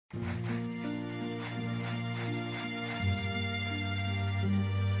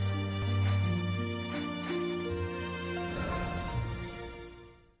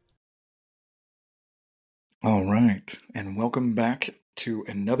All right, and welcome back to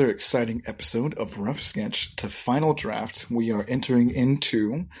another exciting episode of Rough Sketch to Final Draft. We are entering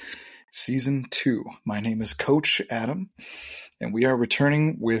into Season 2. My name is Coach Adam, and we are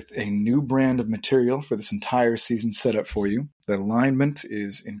returning with a new brand of material for this entire season setup for you. The alignment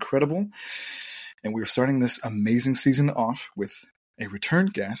is incredible, and we're starting this amazing season off with a return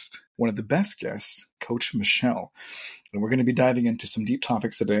guest, one of the best guests, Coach Michelle. And we're going to be diving into some deep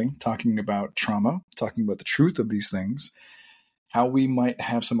topics today, talking about trauma, talking about the truth of these things, how we might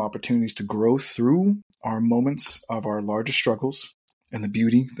have some opportunities to grow through our moments of our largest struggles, and the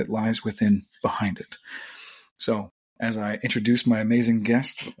beauty that lies within behind it. So, as I introduce my amazing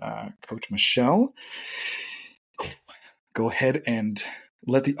guest, Coach Michelle, go ahead and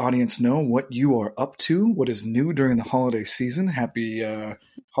let the audience know what you are up to, what is new during the holiday season. Happy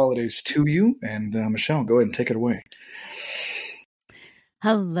holidays to you. And Michelle, go ahead and take it away.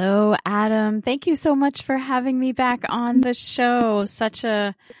 Hello, Adam. Thank you so much for having me back on the show. Such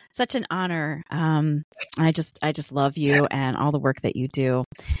an honor. I just love you and all the work that you do.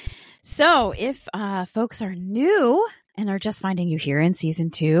 So if folks are new and are just finding you here in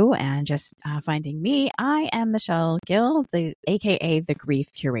Season 2 and just finding me, I am Michelle Gill, aka the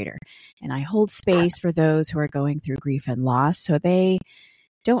Grief Curator. And I hold space for those who are going through grief and loss so they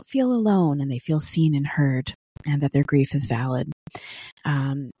don't feel alone and they feel seen and heard and that their grief is valid.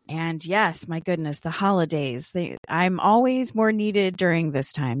 And yes, my goodness, the holidays, I'm always more needed during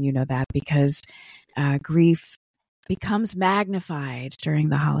this time. You know that because grief becomes magnified during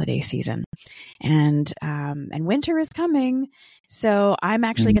the holiday season, and winter is coming. So I'm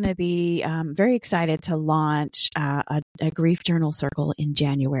actually going to be very excited to launch a grief journal circle in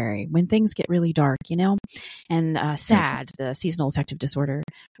January when things get really dark, and SAD, the seasonal affective disorder,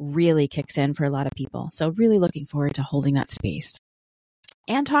 really kicks in for a lot of people. So really looking forward to holding that space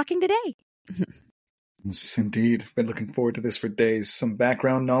and talking today. Yes, indeed. Been looking forward to this for days. Some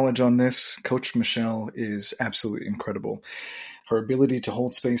background knowledge on this. Coach Michelle is absolutely incredible. Her ability to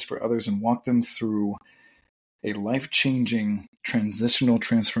hold space for others and walk them through a life-changing transitional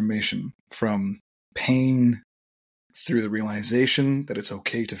transformation from pain through the realization that it's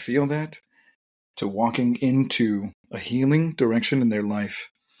okay to feel that to walking into a healing direction in their life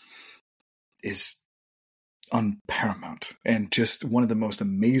is unparamount and just one of the most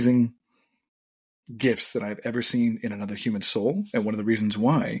amazing gifts that I've ever seen in another human soul, and one of the reasons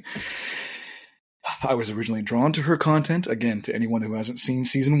why I was originally drawn to her content. Again, to anyone who hasn't seen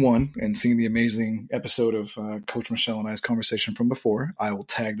Season 1 and seen the amazing episode of Coach Michelle and I's conversation from before, I will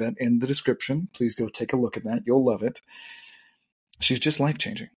tag that in the description. Please go take a look at that. You'll love it. She's just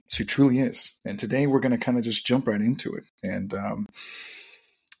life-changing. She truly is. And today we're going to kind of just jump right into it. And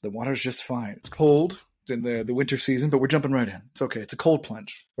the water's just fine. It's cold in the winter season, but we're jumping right in. It's okay. It's a cold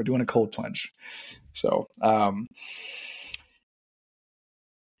plunge. We're doing a cold plunge. So,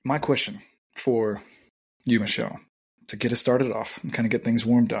 my question for you, Michelle, to get us started off and kind of get things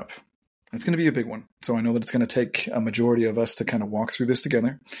warmed up, it's going to be a big one. So I know that it's going to take a majority of us to kind of walk through this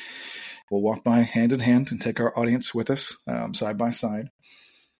together. We'll walk by hand in hand and take our audience with us, side by side.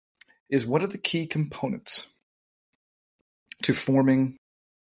 What are the key components to forming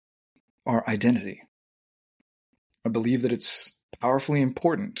our identity? I believe that it's powerfully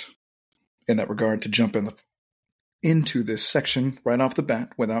important in that regard to jump into this section right off the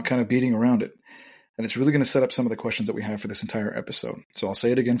bat without kind of beating around it. And it's really going to set up some of the questions that we have for this entire episode. So I'll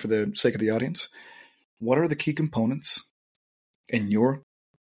say it again for the sake of the audience. What are the key components, in your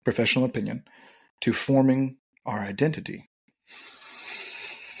professional opinion, to forming our identity?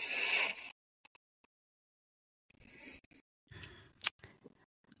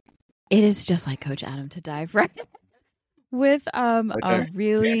 It is just like Coach Adam to dive right with a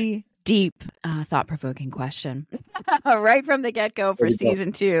really deep, thought-provoking question right from the get-go for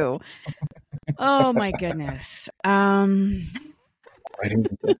Season 2. Oh my goodness! Right here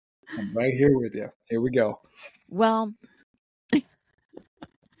with you. I'm right here with you. Here we go. Well,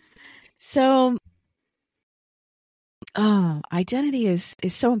 so identity is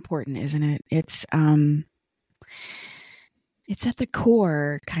so important, isn't it? It's at the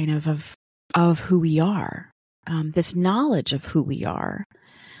core, kind of who we are. This knowledge of who we are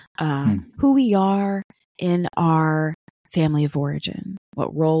in our family of origin.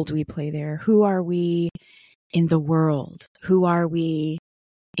 What role do we play there? Who are we in the world? Who are we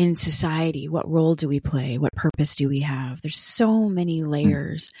in society? What role do we play? What purpose do we have? There's so many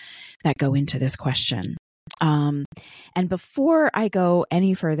layers that go into this question. And before I go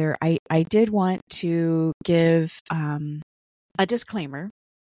any further, I did want to give a disclaimer.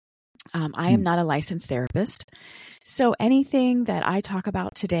 I am not a licensed therapist. So anything that I talk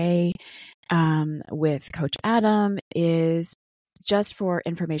about today with Coach Adam is just for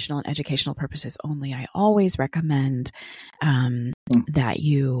informational and educational purposes only. I always recommend that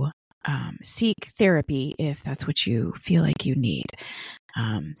you seek therapy if that's what you feel like you need.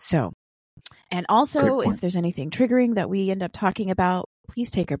 And also, if there's anything triggering that we end up talking about,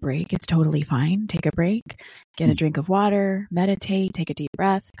 please take a break. It's totally fine. Take a break, get a drink of water, meditate, take a deep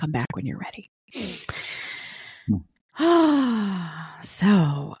breath, come back when you're ready.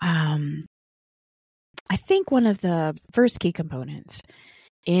 So, I think one of the first key components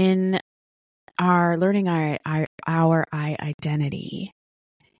in our learning our I identity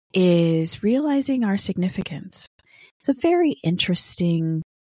is realizing our significance. It's a very interesting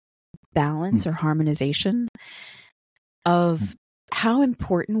balance or harmonization of how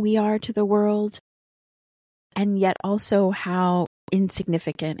important we are to the world, and yet also how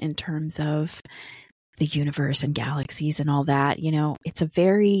insignificant in terms of the universe and galaxies and all that. You know, it's a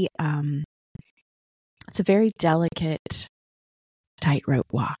very delicate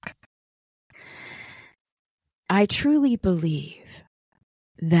tightrope walk. I truly believe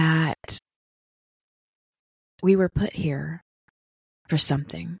that we were put here for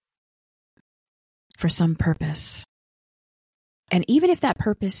something, for some purpose. And even if that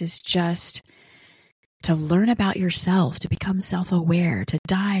purpose is just to learn about yourself, to become self-aware, to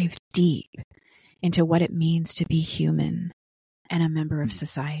dive deep into what it means to be human and a member of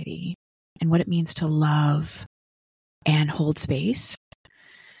society, and what it means to love and hold space.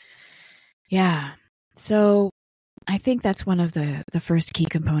 Yeah. So I think that's one of the first key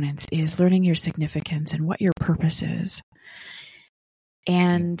components, is learning your significance and what your purpose is.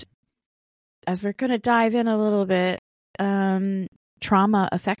 And as we're going to dive in a little bit, trauma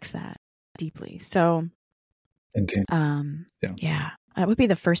affects that deeply. So, yeah, that would be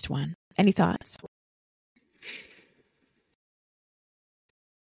the first one. Any thoughts?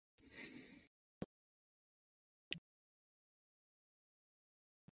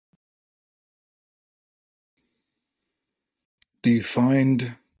 Do you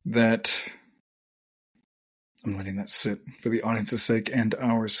find that, I'm letting that sit for the audience's sake and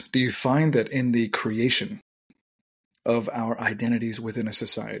ours, do you find that in the creation of our identities within a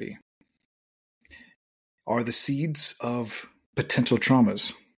society are the seeds of potential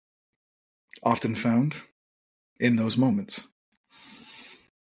traumas often found in those moments?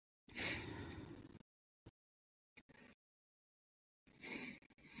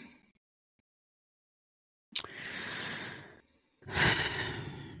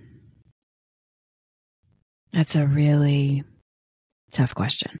 That's a really tough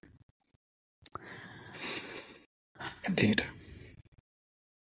question. Indeed.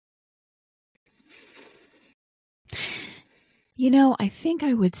 You know, I think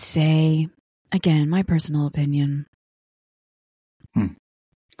I would say, again, my personal opinion,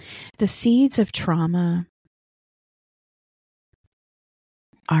 the seeds of trauma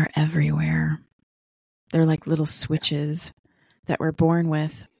are everywhere. They're like little switches that we're born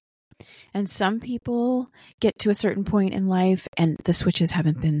with. And some people get to a certain point in life and the switches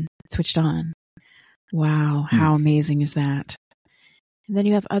haven't been switched on. Wow, how amazing is that? And then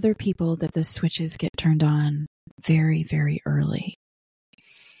you have other people that the switches get turned on very, very early.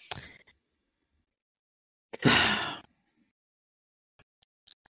 I'm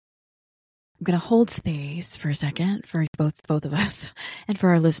going to hold space for a second for both of us and for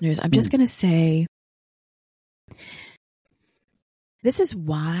our listeners. I'm just going to say, this is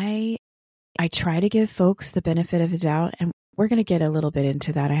why I try to give folks the benefit of the doubt, and we're going to get a little bit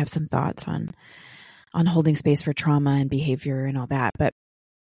into that. I have some thoughts on holding space for trauma and behavior and all that, but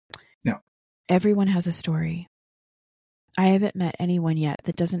everyone has a story. I haven't met anyone yet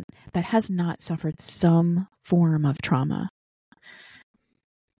that has not suffered some form of trauma.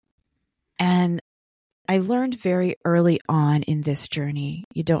 And I learned very early on in this journey,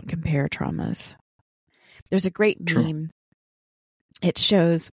 you don't compare traumas. There's a great meme. It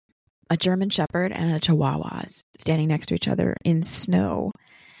shows a German Shepherd and a Chihuahua standing next to each other in snow.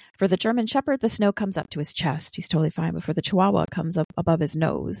 For the German Shepherd, the snow comes up to his chest. He's totally fine. But for the Chihuahua, it comes up above his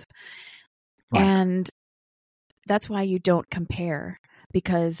nose. Right. And that's why you don't compare,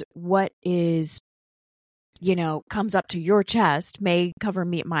 because what is, comes up to your chest may cover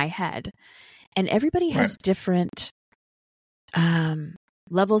my head. And everybody has different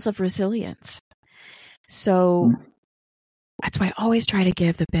levels of resilience. So that's why I always try to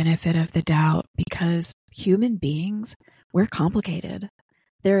give the benefit of the doubt, because human beings, we're complicated.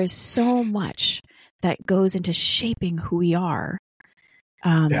 There is so much that goes into shaping who we are.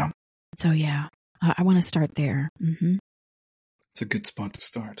 So yeah, I want to start there. Mm-hmm. It's a good spot to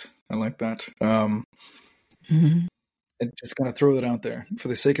start. I like that. Mm-hmm. And just kind of throw that out there for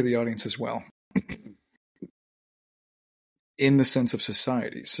the sake of the audience as well. In the sense of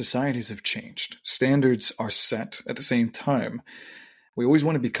societies have changed. Standards are set at the same time. We always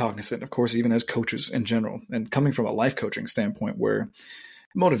want to be cognizant, of course, even as coaches in general, and coming from a life coaching standpoint where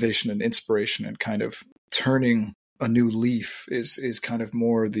motivation and inspiration and kind of turning a new leaf is kind of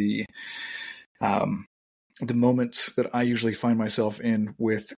more the moments that I usually find myself in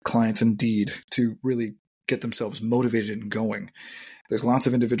with clients indeed to really get themselves motivated and going. There's lots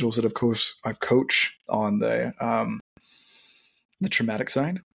of individuals that, of course, I've coached on the traumatic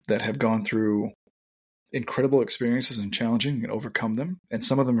side that have gone through incredible experiences and challenging and overcome them. And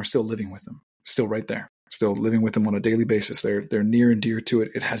some of them are still living with them, still right there, still living with them on a daily basis. They're near and dear to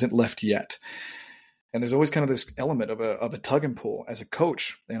it. It hasn't left yet. And there's always kind of this element of a tug and pull as a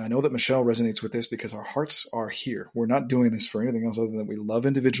coach. And I know that Michelle resonates with this because our hearts are here. We're not doing this for anything else other than we love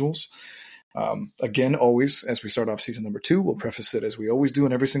individuals. Again, always, as we start off season number 2, we'll preface it as we always do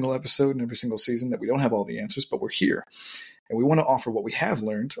in every single episode and every single season that we don't have all the answers, but we're here. And we want to offer what we have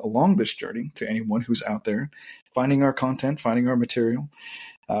learned along this journey to anyone who's out there, finding our content, finding our material,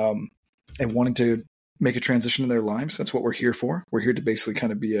 and wanting to make a transition in their lives. That's what we're here for. We're here to basically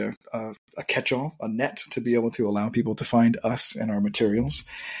kind of be a catch-all, a net to be able to allow people to find us and our materials.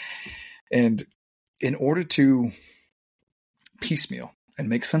 And in order to piecemeal and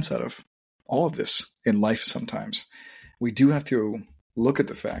make sense out of all of this in life sometimes, we do have to look at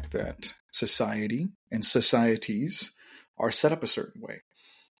the fact that society and societies are set up a certain way.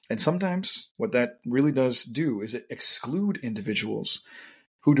 And sometimes what that really does do is it exclude individuals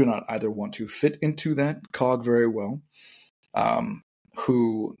who do not either want to fit into that cog very well,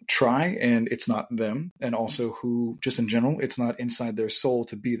 who try and it's not them, and also who just in general, it's not inside their soul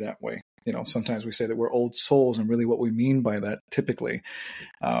to be that way. You know, sometimes we say that we're old souls, and really what we mean by that typically,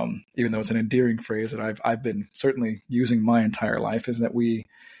 even though it's an endearing phrase that I've been certainly using my entire life, is that we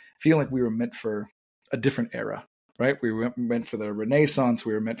feel like we were meant for a different era, right? We were meant for the Renaissance.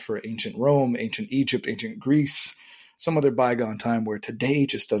 We were meant for ancient Rome, ancient Egypt, ancient Greece, some other bygone time where today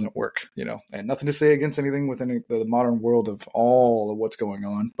just doesn't work, you know, and nothing to say against anything within the modern world of all of what's going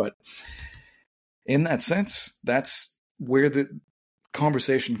on. But in that sense, that's where the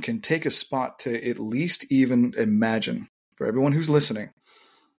conversation can take a spot to at least even imagine, for everyone who's listening,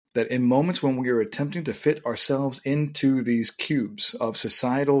 that in moments when we are attempting to fit ourselves into these cubes of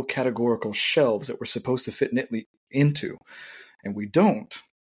societal categorical shelves that we're supposed to fit neatly into, and we don't,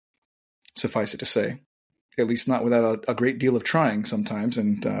 suffice it to say, at least not without a great deal of trying sometimes.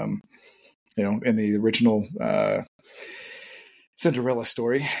 And, you know, in the original Cinderella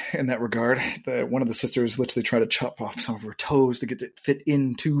story, in that regard, one of the sisters literally tried to chop off some of her toes to get it fit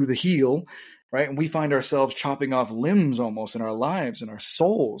into the heel, right? And we find ourselves chopping off limbs almost in our lives and our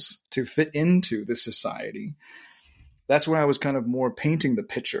souls to fit into this society. That's where I was kind of more painting the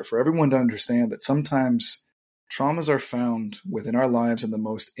picture for everyone to understand that sometimes traumas are found within our lives in the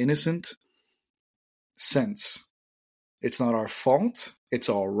most innocent sense. It's not our fault. It's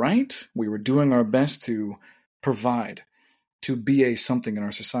all right. We were doing our best to provide, to be a something in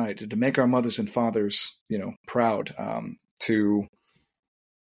our society, to make our mothers and fathers, you know, proud, to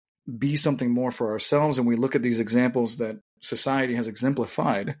be something more for ourselves. And we look at these examples that society has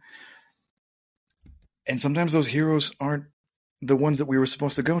exemplified. And sometimes those heroes aren't the ones that we were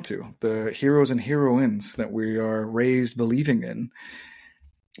supposed to go to. The heroes and heroines that we are raised believing in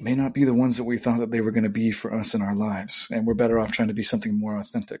may not be the ones that we thought that they were going to be for us in our lives. And we're better off trying to be something more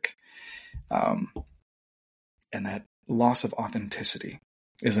authentic. And that loss of authenticity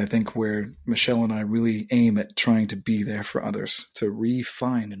is, I think, where Michelle and I really aim at trying to be there for others, to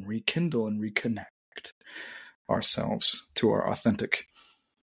refine and rekindle and reconnect ourselves to our authentic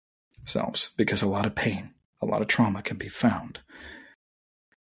selves. Because a lot of pain, a lot of trauma can be found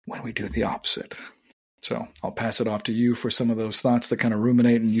when we do the opposite. So I'll pass it off to you for some of those thoughts to kind of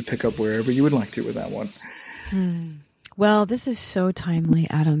ruminate, and you pick up wherever you would like to with that one. Well, this is so timely,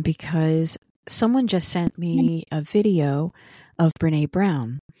 Adam, because someone just sent me a video of Brene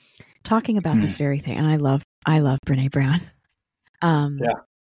Brown talking about this very thing. And I love Brene Brown.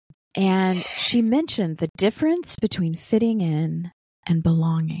 And she mentioned the difference between fitting in and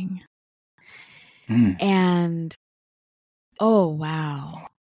belonging. And oh, wow.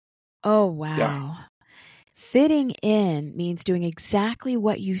 Yeah. Fitting in means doing exactly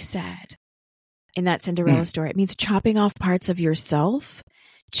what you said in that Cinderella story. It means chopping off parts of yourself,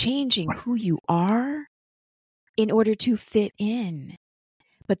 changing who you are in order to fit in.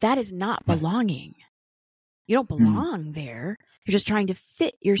 But that is not belonging. You don't belong there. You're just trying to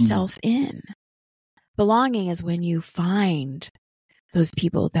fit yourself in. Belonging is when you find those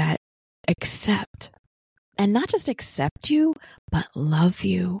people that accept, and not just accept you, but love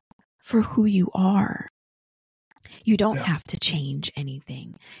you for who you are. You don't have to change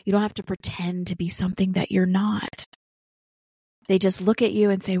anything. You don't have to pretend to be something that you're not. They just look at you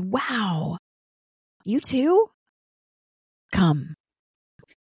and say, wow, you too? Come.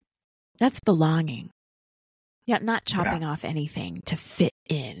 That's belonging. Yeah, not chopping off anything to fit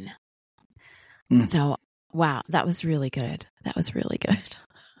in. So, wow, that was really good. That was really good.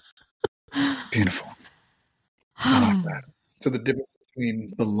 Beautiful. I like that. So the difference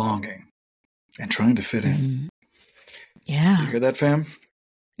between belonging and trying to fit in. Yeah. You hear that, fam?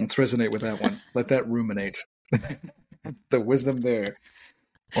 Let's resonate with that one. Let that ruminate. The wisdom there.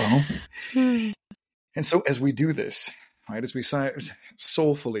 Well, and so as we do this, right, as we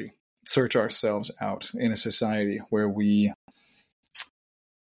soulfully search ourselves out in a society where we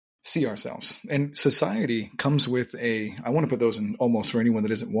see ourselves, and society comes with I want to put those in almost for anyone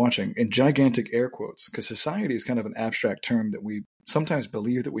that isn't watching, in gigantic air quotes, because society is kind of an abstract term that we sometimes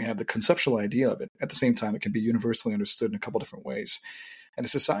believe that we have the conceptual idea of it. At the same time, it can be universally understood in a couple different ways. And a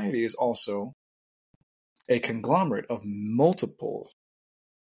society is also a conglomerate of multiple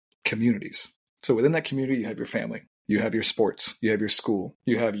communities. So within that community, you have your family, you have your sports, you have your school,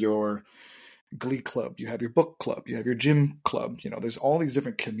 you have your glee club, you have your book club, you have your gym club. There's all these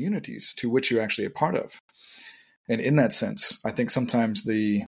different communities to which you're actually a part of. And in that sense, I think sometimes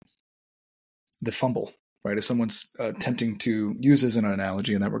the fumble, right, if someone's attempting to use as an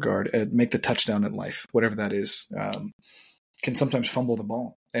analogy in that regard, make the touchdown in life, whatever that is, can sometimes fumble the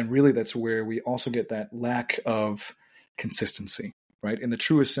ball. And really that's where we also get that lack of consistency, right? In the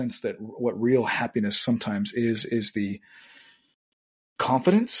truest sense, that what real happiness sometimes is the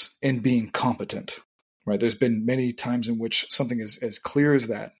confidence in being competent, right? There's been many times in which something is as clear as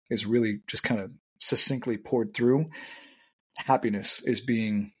that is really just kind of succinctly poured through. Happiness is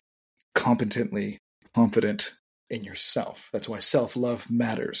being competently confident in yourself. That's why self-love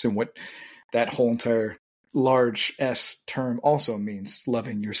matters. And what that whole entire large S term also means,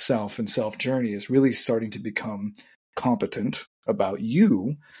 loving yourself and self-journey, is really starting to become competent about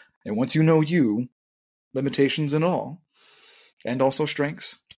you. And once you know you, limitations and all, and also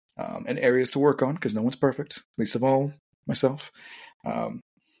strengths and areas to work on, because no one's perfect, least of all myself.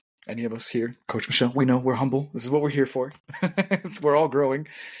 Any of us here, Coach Michelle, we know we're humble. This is what we're here for. We're all growing,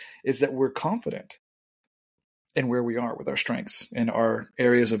 is that we're confident in where we are with our strengths and our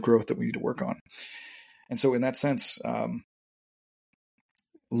areas of growth that we need to work on. And so in that sense,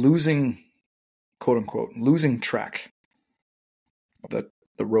 losing, quote unquote, losing track of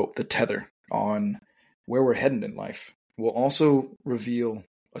the rope, the tether on where we're heading in life will also reveal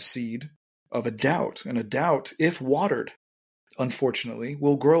a seed of a doubt. And a doubt, if watered, unfortunately,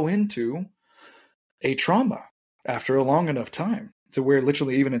 will grow into a trauma after a long enough time. So where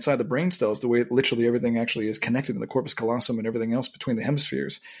literally even inside the brain cells, the way literally everything actually is connected in the corpus callosum and everything else between the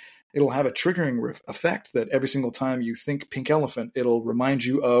hemispheres, it'll have a triggering effect that every single time you think pink elephant, it'll remind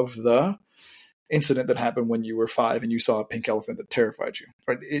you of the incident that happened when you were 5 and you saw a pink elephant that terrified you.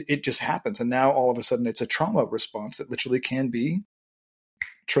 Right? It just happens. And now all of a sudden it's a trauma response that literally can be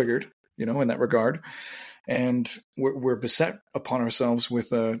triggered, in that regard. And we're beset upon ourselves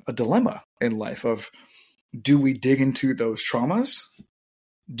with a dilemma in life of, do we dig into those traumas?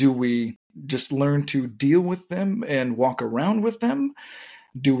 Do we just learn to deal with them and walk around with them?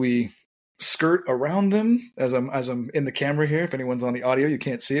 Do we skirt around them? As I'm in the camera here, if anyone's on the audio, you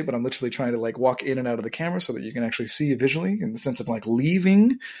can't see it, but I'm literally trying to walk in and out of the camera so that you can actually see it visually, in the sense of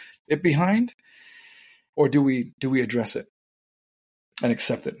leaving it behind. Or do we address it and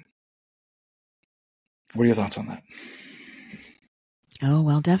accept it? What are your thoughts on that? Oh,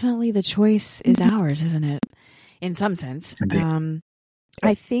 well, definitely the choice is ours, isn't it? In some sense.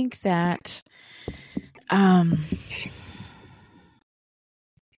 I think that a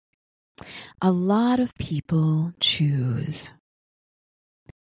lot of people choose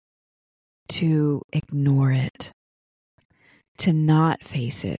to ignore it, to not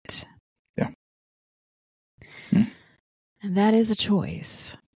face it. Yeah. And that is a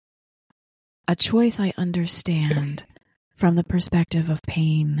choice. A choice I understand from the perspective of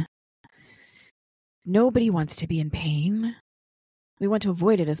pain. Nobody wants to be in pain. We want to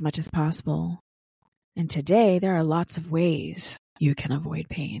avoid it as much as possible. And today, there are lots of ways you can avoid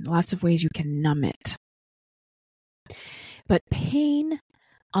pain, lots of ways you can numb it. But pain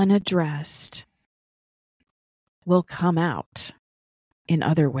unaddressed will come out in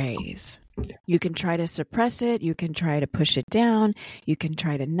other ways. You can try to suppress it. You can try to push it down. You can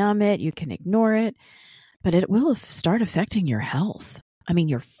try to numb it. You can ignore it. but it will start affecting your health. I mean,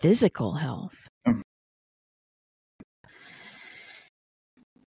 your physical health.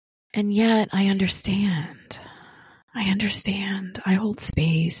 And yet I understand. I hold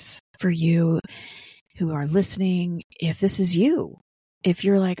space for you who are listening. If this is you, if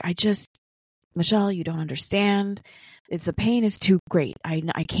you're like, Michelle, you don't understand. The pain is too great. I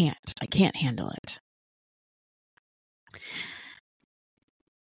can't handle it.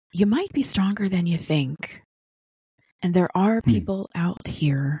 You might be stronger than you think. And there are people out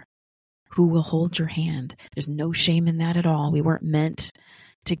here who will hold your hand. There's no shame in that at all. We weren't meant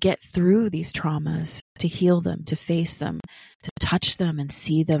to get through these traumas, to heal them, to face them, to touch them and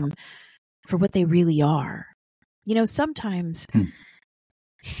see them for what they really are. You know, sometimes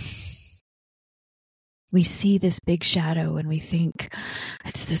we see this big shadow and we think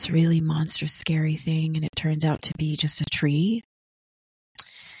it's this really monstrous, scary thing, and it turns out to be just a tree.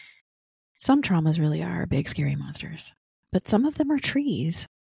 Some traumas really are big, scary monsters, but some of them are trees.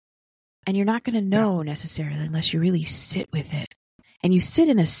 And you're not going to know necessarily unless you really sit with it. And you sit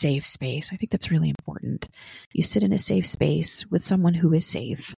in a safe space. I think that's really important. You sit in a safe space with someone who is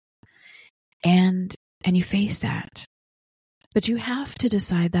safe. And you face that. But you have to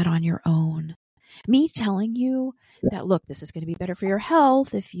decide that on your own. Me telling you that, look, this is going to be better for your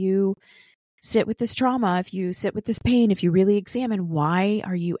health if you sit with this trauma, if you sit with this pain, if you really examine why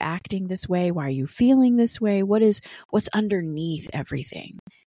are you acting this way? Why are you feeling this way? What's underneath everything?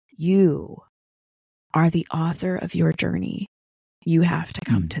 You are the author of your journey. You have to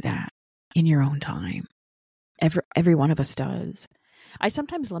come to that in your own time. Every one of us does. I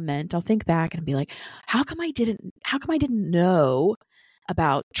sometimes lament. I'll think back and be like, how come I didn't know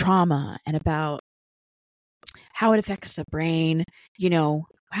about trauma and about how it affects the brain? You know,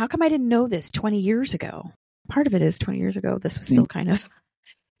 how come I didn't know this 20 years ago? Part of it is 20 years ago, this was still kind of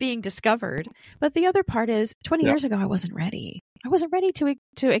being discovered. But the other part is 20 years ago, I wasn't ready. I wasn't ready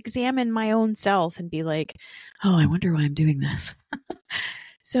to examine my own self and be like, oh, I wonder why I'm doing this.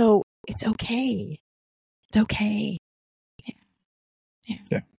 So it's okay. It's okay.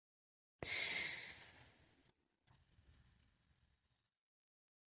 Yeah.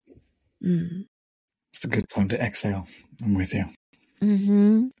 It's a good time to exhale. I'm with you.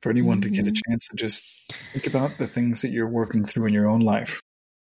 Mm-hmm. For anyone to get a chance to just think about the things that you're working through in your own life.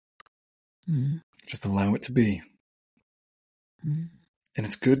 Just allow it to be. And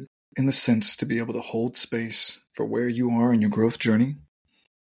it's good in the sense to be able to hold space for where you are in your growth journey.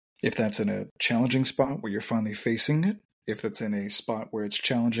 If that's in a challenging spot where you're finally facing it, if that's in a spot where it's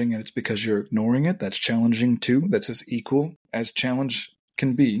challenging and it's because you're ignoring it, that's challenging too. That's as equal as challenge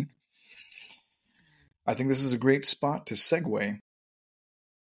can be. I think this is a great spot to segue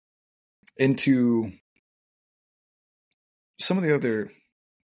into some of the other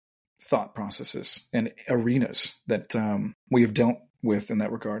thought processes and arenas that we have dealt with in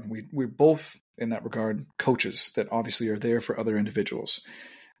that regard. We're both, in that regard, coaches that obviously are there for other individuals.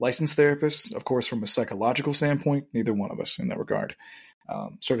 Licensed therapists, of course, from a psychological standpoint, neither one of us in that regard.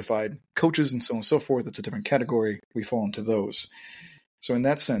 Certified coaches and so on and so forth, it's a different category. We fall into those. So in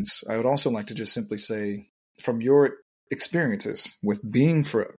that sense, I would also like to just simply say, from your experiences with being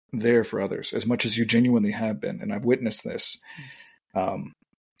there for others, as much as you genuinely have been, and I've witnessed this,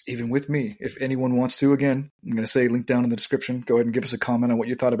 even with me, if anyone wants to, again, I'm going to say link down in the description. Go ahead and give us a comment on what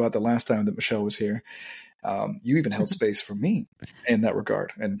you thought about the last time that Michelle was here. You even held space for me in that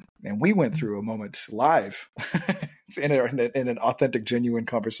regard. And we went through a moment live in an authentic, genuine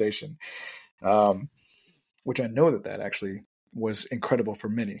conversation, which I know that actually was incredible for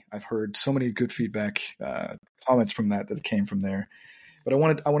many. I've heard so many good feedback, comments from that came from there. But I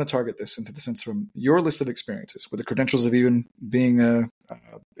want to target this into the sense from your list of experiences, with the credentials of even being a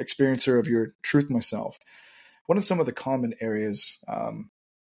experiencer of your truth myself. What are some of the common areas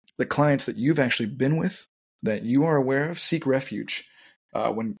the clients that you've actually been with that you are aware of seek refuge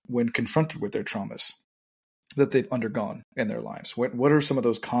when confronted with their traumas that they've undergone in their lives? What are some of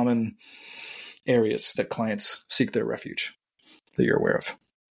those common areas that clients seek their refuge that you're aware of?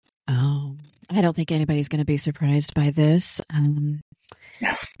 Oh, I don't think anybody's going to be surprised by this.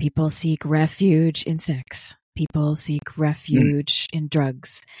 People seek refuge in sex. People seek refuge in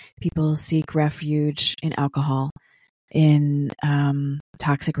drugs. People seek refuge in alcohol, in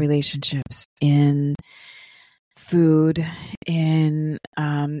toxic relationships, in food, in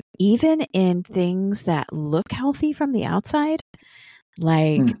even in things that look healthy from the outside,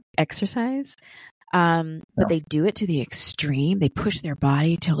 like exercise. But they do it to the extreme. They push their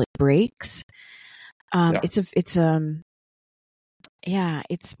body till it breaks.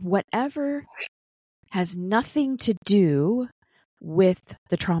 It's whatever has nothing to do with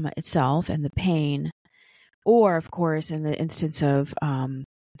the trauma itself and the pain, Or, of course, in the instance of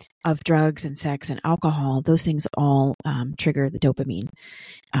drugs and sex and alcohol, those things all trigger the dopamine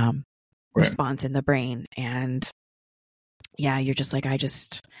response in the brain. And yeah, you're just like,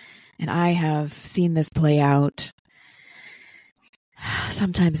 and I have seen this play out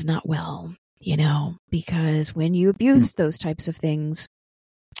sometimes not well, because when you abuse those types of things,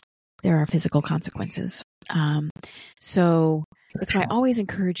 there are physical consequences. So that's why I always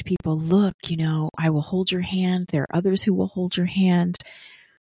encourage people, look, I will hold your hand. There are others who will hold your hand.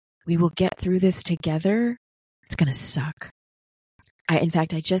 We will get through this together. It's going to suck. In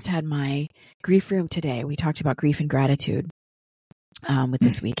fact, I just had my grief room today. We talked about grief and gratitude with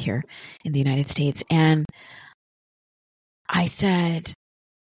this week here in the United States. And I said,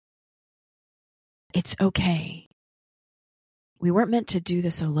 it's okay. We weren't meant to do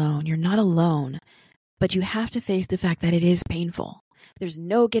this alone. You're not alone, but you have to face the fact that it is painful. There's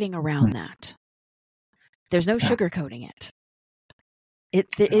no getting around that. There's no sugarcoating it. It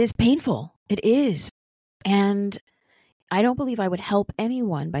is painful. It is. And I don't believe I would help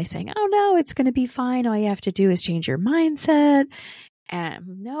anyone by saying, oh no, it's going to be fine. All you have to do is change your mindset.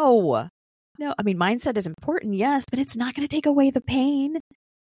 And no, I mean, mindset is important, yes, but it's not going to take away the pain.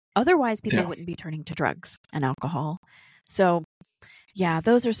 Otherwise, people wouldn't be turning to drugs and alcohol. So, yeah,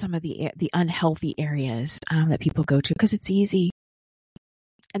 those are some of the unhealthy areas that people go to because it's easy.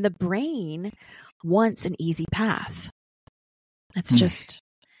 And the brain wants an easy path. That's just,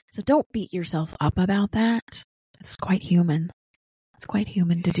 so don't beat yourself up about that. It's quite human. It's quite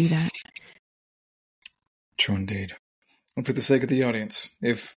human to do that. True indeed. And for the sake of the audience,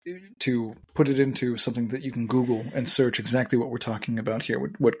 if to put it into something that you can Google and search exactly what we're talking about here,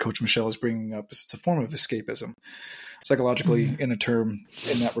 what Coach Michelle is bringing up, is it's a form of escapism. Psychologically, in a term,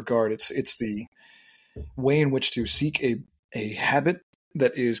 in that regard, it's the way in which to seek a habit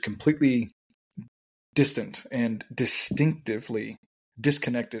that is completely distant and distinctively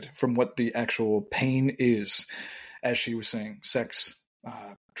disconnected from what the actual pain is. As she was saying, sex,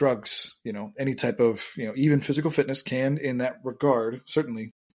 drugs, any type of, even physical fitness can, in that regard,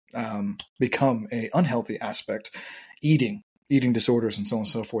 certainly become a unhealthy aspect. Eating disorders and so on and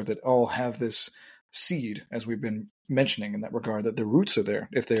so forth, that all have this seed, as we've been mentioning in that regard, that the roots are there.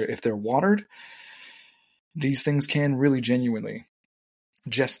 If they're watered, these things can really genuinely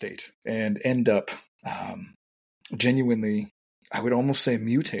gestate and end up genuinely, I would almost say,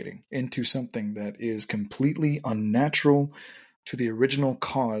 mutating into something that is completely unnatural to the original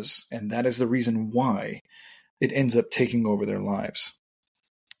cause, and that is the reason why it ends up taking over their lives.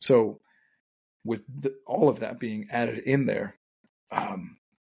 So with all of that being added in there,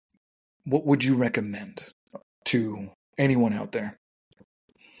 what would you recommend to anyone out there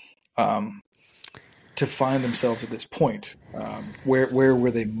to find themselves at this point? Where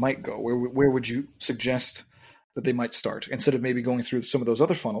they might go? Where would you suggest that they might start, instead of maybe going through some of those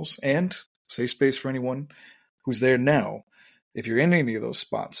other funnels? And safe space for anyone who's there now. If you're in any of those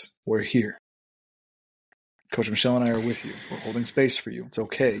spots, we're here. Coach Michelle and I are with you. We're holding space for you. It's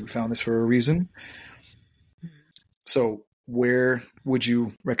okay. You found this for a reason. So where would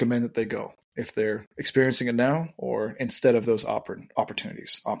you recommend that they go if they're experiencing it now, or instead of those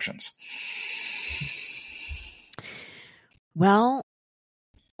options? Well,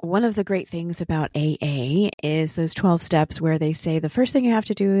 one of the great things about AA is those 12 steps where they say the first thing you have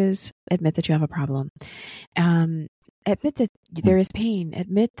to do is admit that you have a problem. Admit that there is pain.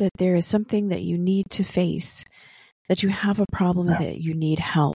 Admit that there is something that you need to face, that you have a problem and that you need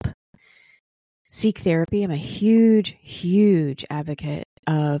help. Seek therapy. I'm a huge, huge advocate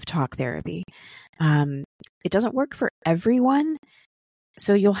of talk therapy. It doesn't work for everyone,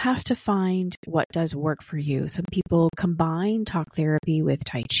 so you'll have to find what does work for you. Some people combine talk therapy with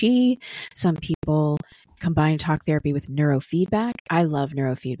Tai Chi. Some people combine talk therapy with neurofeedback. I love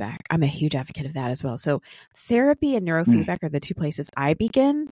neurofeedback. I'm a huge advocate of that as well. So therapy and neurofeedback are the two places I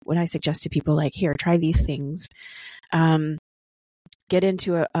begin when I suggest to people, like, here, try these things. Get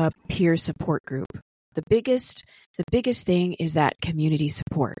into a peer support group. The biggest thing is that community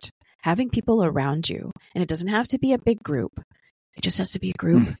support. Having people around you. And it doesn't have to be a big group. It just has to be a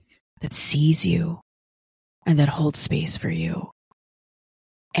group that sees you and that holds space for you.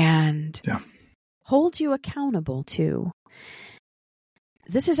 And holds you accountable too.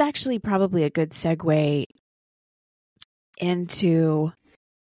 This is actually probably a good segue into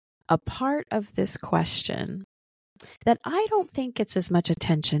a part of this question that I don't think gets as much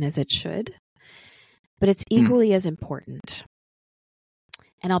attention as it should, but it's equally as important.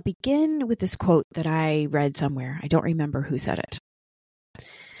 And I'll begin with this quote that I read somewhere. I don't remember who said it.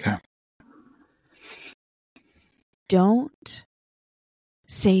 Yeah. Don't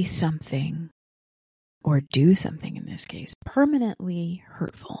say something or do something, in this case, permanently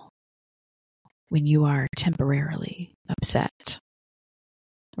hurtful when you are temporarily upset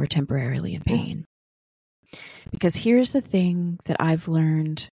or temporarily in pain. Because here's the thing that I've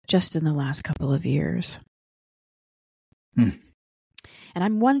learned just in the last couple of years. And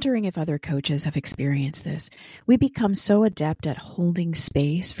I'm wondering if other coaches have experienced this. We become so adept at holding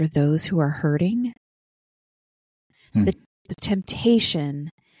space for those who are hurting. The temptation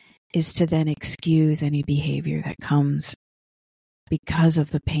is to then excuse any behavior that comes because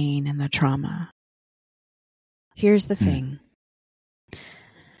of the pain and the trauma. Here's the thing.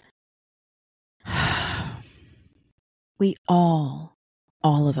 We all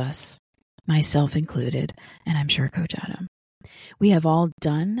of us, myself included, and I'm sure Coach Adam, we have all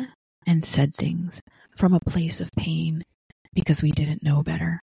done and said things from a place of pain because we didn't know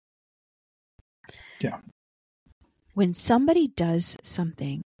better. Yeah. When somebody does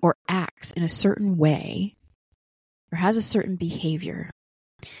something or acts in a certain way or has a certain behavior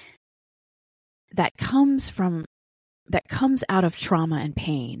that comes out of trauma and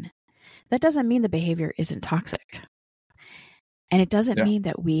pain, that doesn't mean the behavior isn't toxic. And it doesn't mean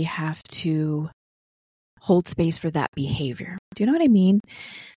that we have to hold space for that behavior. Do you know what I mean?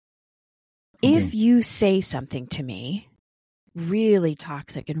 Okay. If you say something to me really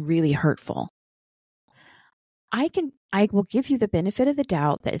toxic and really hurtful, I will give you the benefit of the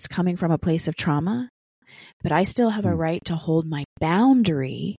doubt that it's coming from a place of trauma, but I still have a right to hold my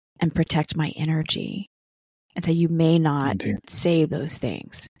boundary and protect my energy. And so you may not say those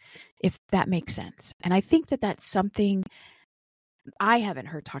things, if that makes sense. And I think that that's something I haven't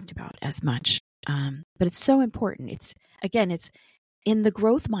heard talked about as much, but it's so important. It's in the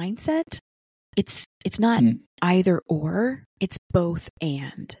growth mindset. It's not either or. It's both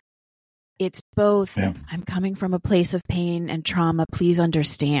and. It's both. Yeah. I'm coming from a place of pain and trauma. Please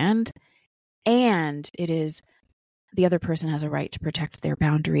understand. And it is the other person has a right to protect their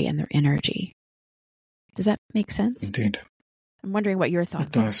boundary and their energy. Does that make sense? Indeed. I'm wondering what your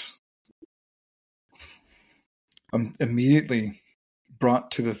thoughts are. It does. I'm immediately brought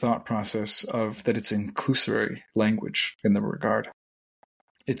to the thought process of that it's inclusory language in the regard.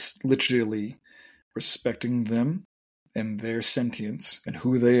 It's literally respecting them and their sentience and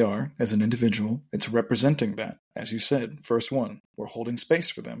who they are as an individual. It's representing that. As you said, first one, we're holding space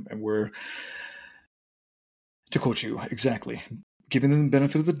for them, and we're, to quote you exactly, giving them the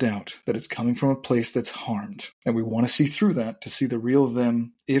benefit of the doubt that it's coming from a place that's harmed. And we want to see through that, to see the real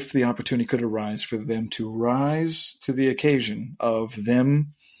them, if the opportunity could arise for them to rise to the occasion of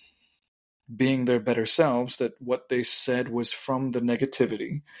them being their better selves, that what they said was from the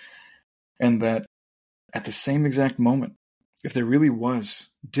negativity, and that at the same exact moment, if there really was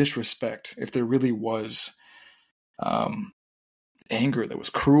disrespect, if there really was anger that was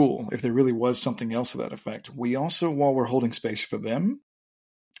cruel, if there really was something else to that effect, we also, while we're holding space for them,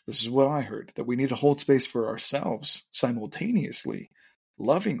 this is what I heard, that we need to hold space for ourselves simultaneously,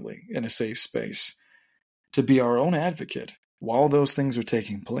 lovingly, in a safe space, to be our own advocate while those things are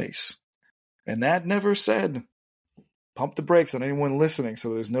taking place. And that never said, pump the brakes on anyone listening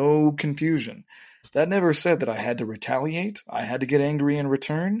so there's no confusion. That never said that I had to retaliate, I had to get angry in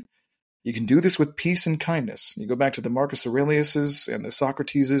return. You can do this with peace and kindness. You go back to the Marcus Aureliuses and the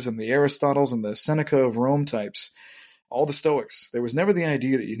Socrateses and the Aristotles and the Seneca of Rome types, all the Stoics. There was never the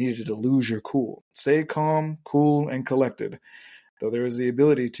idea that you needed to lose your cool. Stay calm, cool, and collected, though there is the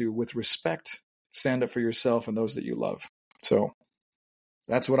ability to, with respect, stand up for yourself and those that you love. So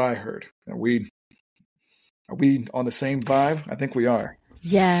that's what I heard. Are we on the same vibe? I think we are.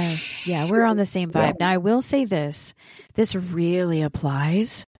 Yes. Yeah, we're on the same vibe. Now, I will say this. This really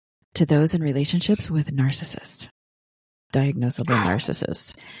applies to those in relationships with narcissists, diagnosable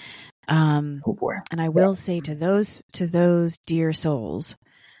narcissists. Oh boy. And I will say to those dear souls,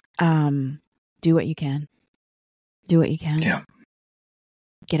 do what you can. Do what you can. Yeah.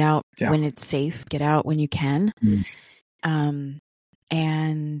 Get out when it's safe. Get out when you can.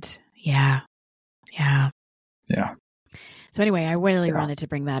 And yeah. So anyway, I really wanted to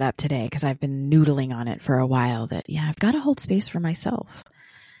bring that up today because I've been noodling on it for a while that, I've got to hold space for myself.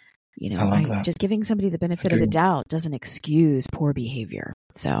 Just giving somebody the benefit of the doubt doesn't excuse poor behavior.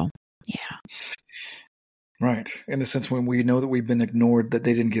 So, Right. In the sense when we know that we've been ignored, that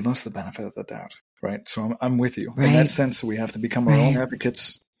they didn't give us the benefit of the doubt. Right. So I'm with you. Right. In that sense, we have to become our own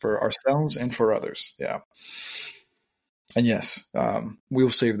advocates for ourselves and for others. Yeah. And yes,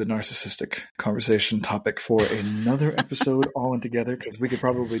 we'll save the narcissistic conversation topic for another episode all in together, because we could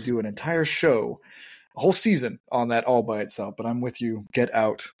probably do an entire show, a whole season on that all by itself. But I'm with you. Get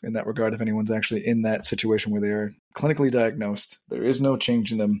out in that regard if anyone's actually in that situation where they are clinically diagnosed. There is no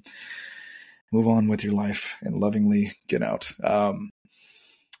change in them. move on with your life and lovingly get out.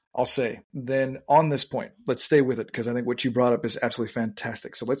 I'll say then on this point, let's stay with it because I think what you brought up is absolutely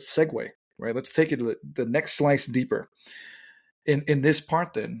fantastic. So let's segue, right? Let's take it to the next slice deeper. In this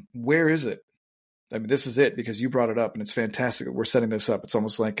part then, where is it? I mean, this is it because you brought it up and it's fantastic that we're setting this up. It's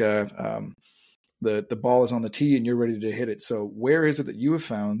almost like the ball is on the tee and you're ready to hit it. So where is it that you have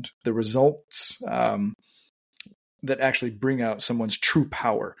found the results that actually bring out someone's true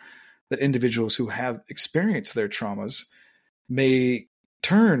power, that individuals who have experienced their traumas may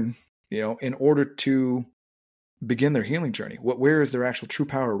turn, in order to begin their healing journey? Where is their actual true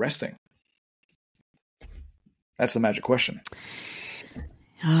power resting? That's the magic question.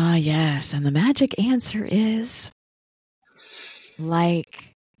 Ah, yes. And the magic answer is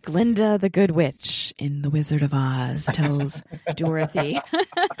like Glinda the Good Witch in The Wizard of Oz tells Dorothy.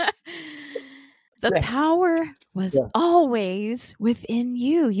 The power was always within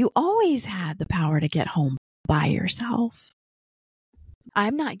you. You always had the power to get home by yourself.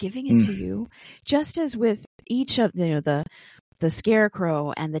 I'm not giving it to you. Just as with each of the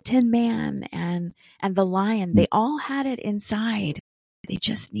Scarecrow and the Tin Man and the Lion, they all had it inside. They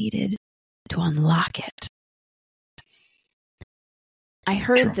just needed to unlock it. I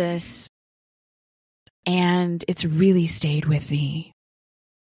heard this and it's really stayed with me.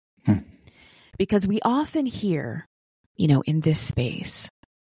 Because we often hear, in this space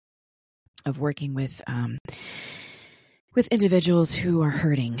of working with individuals who are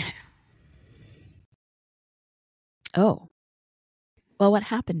hurting. Oh, well, what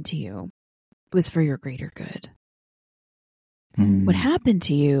happened to you was for your greater good. What happened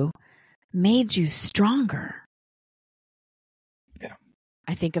to you made you stronger. Yeah.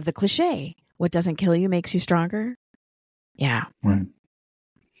 I think of the cliche, what doesn't kill you makes you stronger. Yeah. Right.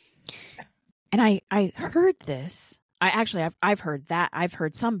 And I heard this. I've heard that. I've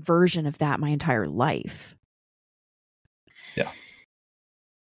heard some version of that my entire life. Yeah.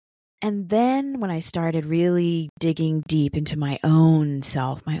 And then when I started really digging deep into my own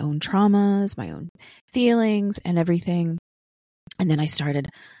self, my own traumas, my own feelings and everything, and then I started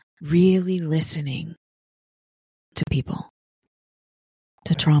really listening to people,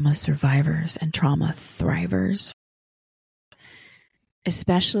 to trauma survivors and trauma thrivers,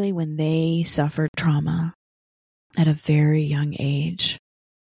 especially when they suffered trauma at a very young age.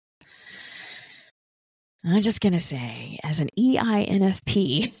 I'm just going to say, as an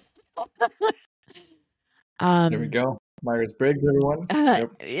EINFP, there we go. Myers-Briggs, everyone.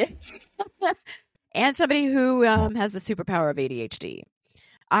 Yep. And somebody who has the superpower of ADHD.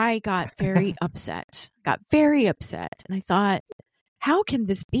 I got very upset. And I thought, how can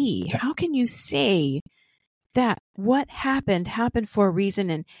this be? How can you say that what happened for a reason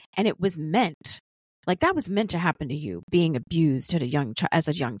and it was meant? Like that was meant to happen to you, being abused as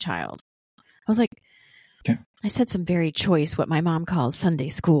a young child. I was like, I said some very choice, what my mom calls Sunday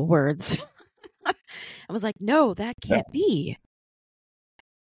school words. I was like, no, that can't be.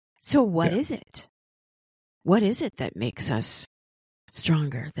 So what is it? What is it that makes us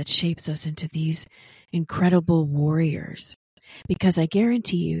stronger, that shapes us into these incredible warriors? Because I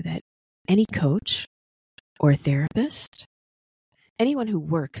guarantee you that any coach or therapist, anyone who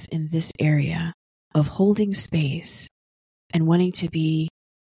works in this area of holding space and wanting to be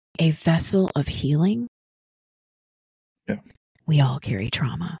a vessel of healing, we all carry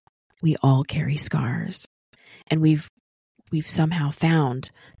trauma. We all carry scars. And we've somehow found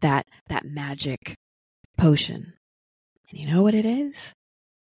that magic potion. And you know what it is?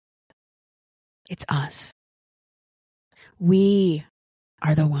 It's us. We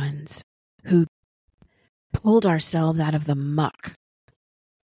are the ones who pulled ourselves out of the muck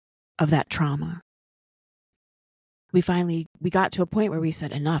of that trauma. We got to a point where we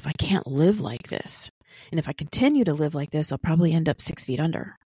said, enough, I can't live like this. And if I continue to live like this, I'll probably end up 6 feet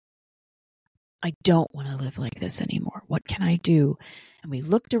under. I don't want to live like this anymore. What can I do? And we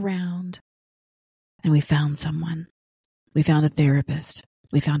looked around and we found someone. We found a therapist.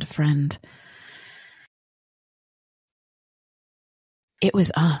 We found a friend. It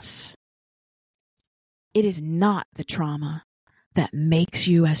was us. It is not the trauma that makes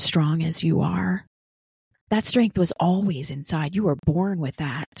you as strong as you are. That strength was always inside. You were born with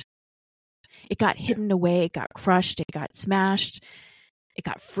that. It got hidden away. It got crushed. It got smashed. It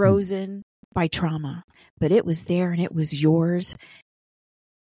got frozen by trauma. But it was there and it was yours.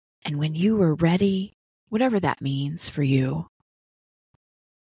 And when you were ready, whatever that means for you,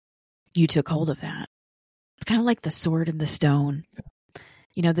 you took hold of that. It's kind of like the sword and the stone.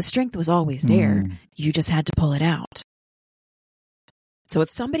 The strength was always there. You just had to pull it out. So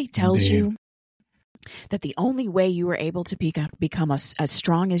if somebody tells you that the only way you were able to become as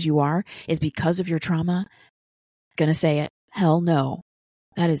strong as you are is because of your trauma, gonna say it, hell no.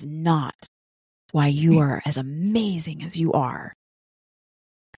 That is not why you are as amazing as you are.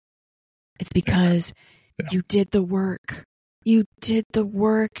 It's because you did the work. You did the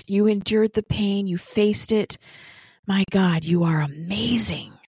work. You endured the pain. You faced it. My God, you are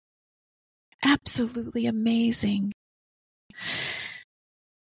amazing. Absolutely amazing.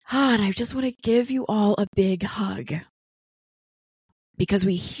 And I just want to give you all a big hug. Because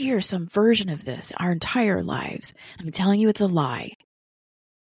we hear some version of this our entire lives. I'm telling you it's a lie.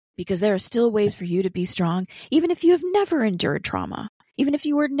 Because there are still ways for you to be strong, even if you have never endured trauma, even if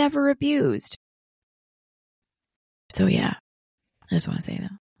you were never abused. So yeah, I just want to say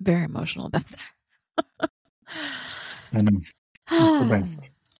that. I'm very emotional about that. I know. It's the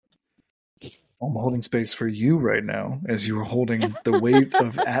best. I'm holding space for you right now as you are holding the weight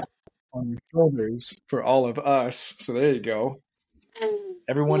of Atlas on your shoulders for all of us. So there you go.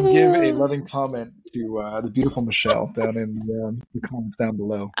 Everyone give a loving comment to the beautiful Michelle down in the comments down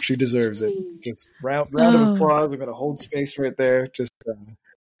below. She deserves it. Just round of applause. I'm going to hold space right there. Just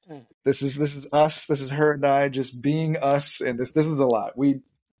this is us. This is her and I just being us. And this is a lot. We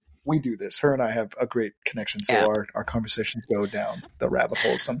do this. Her and I have a great connection. So our conversations go down the rabbit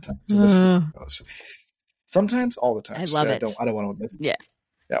hole sometimes. And this goes. Sometimes, all the time. I love it. I don't want to miss it.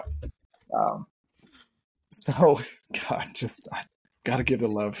 Yeah. So, God, just I gotta give the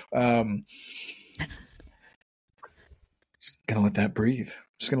love. Just gonna let that breathe.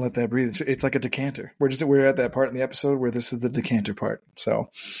 It's like a decanter. We're at that part in the episode where this is the decanter part. So,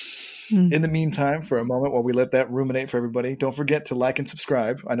 in the meantime, for a moment while we let that ruminate for everybody, don't forget to like and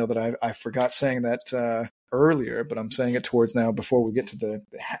subscribe. I know that I forgot saying that earlier, but I'm saying it towards now before we get to the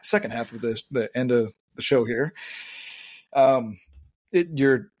second half of the end of the show here.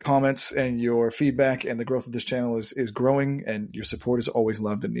 Your comments and your feedback and the growth of this channel is growing, and your support is always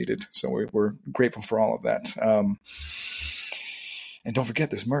loved and needed. So we're grateful for all of that. And don't forget,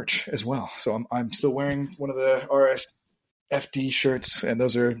 there's merch as well. So I'm still wearing one of the RS2FD shirts, and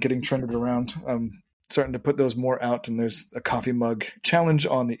those are getting trended around. I'm starting to put those more out, and there's a coffee mug challenge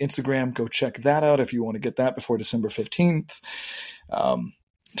on the Instagram. Go check that out if you want to get that before December 15th.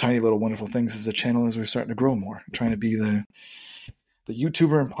 Tiny little wonderful things as a channel as we're starting to grow more. I'm trying to be the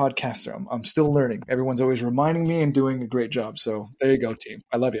YouTuber and podcaster. I'm still learning. Everyone's always reminding me and doing a great job. So there you go, team.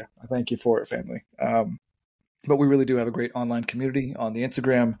 I love you. I thank you for it, family. But we really do have a great online community on the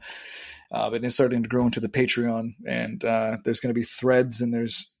Instagram. It is starting to grow into the Patreon, and there's going to be threads, and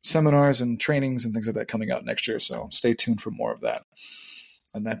there's seminars and trainings and things like that coming out next year. So stay tuned for more of that.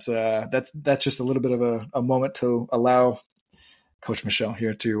 And that's just a little bit of a moment to allow Coach Michelle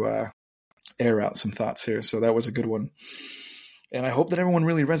here to air out some thoughts here. So that was a good one. And I hope that everyone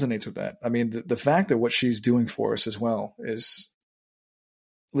really resonates with that. I mean, the fact that what she's doing for us as well is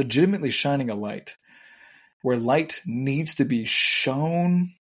legitimately shining a light where light needs to be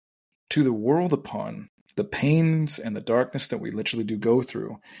shown to the world upon the pains and the darkness that we literally do go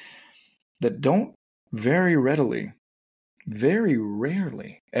through that don't very readily, very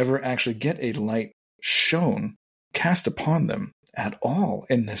rarely ever actually get a light shown, cast upon them at all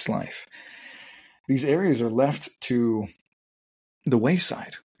in this life. These areas are left to the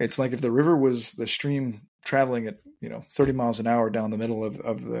wayside. It's like if the river was the stream traveling at 30 miles an hour down the middle of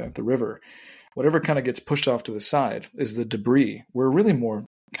the river, whatever kind of gets pushed off to the side is the debris. We're really more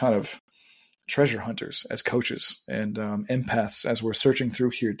kind of treasure hunters as coaches and empaths as we're searching through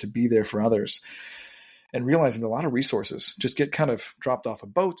here to be there for others, and realizing that a lot of resources just get kind of dropped off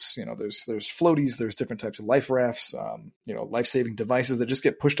of boats. There's floaties, there's different types of life rafts, life-saving devices that just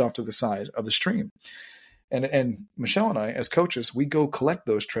get pushed off to the side of the stream. And Michelle and I, as coaches, we go collect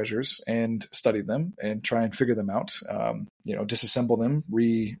those treasures and study them and try and figure them out, disassemble them,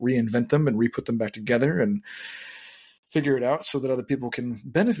 reinvent them, and re-put them back together and figure it out so that other people can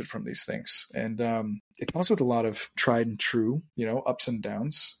benefit from these things. And it comes with a lot of tried and true, ups and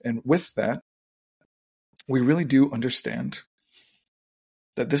downs. And with that, we really do understand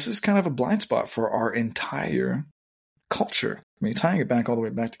that this is kind of a blind spot for our entire culture. I mean, tying it back all the way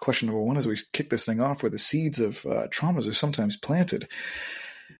back to question number one as we kick this thing off, where the seeds of traumas are sometimes planted.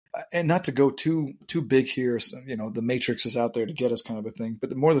 And not to go too big here, the matrix is out there to get us kind of a thing, but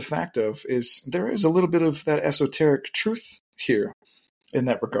the more the fact of is there is a little bit of that esoteric truth here in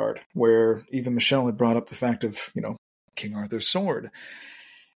that regard, where even Michelle had brought up the fact of, King Arthur's sword.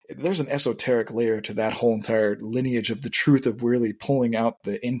 There's an esoteric layer to that whole entire lineage of the truth of really pulling out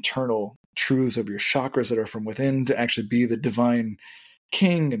the internal truths of your chakras that are from within to actually be the divine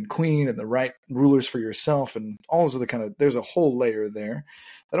king and queen and the right rulers for yourself and all those other there's a whole layer there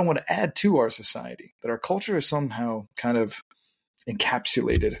that I want to add to our society, that our culture is somehow kind of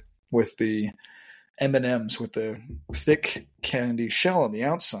encapsulated with the M&Ms, with the thick candy shell on the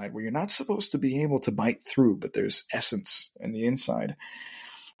outside, where you're not supposed to be able to bite through, but there's essence in the inside.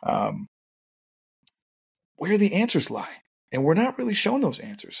 Where the answers lie. And we're not really shown those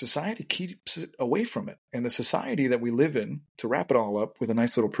answers. Society keeps it away from it. And the society that we live in, to wrap it all up with a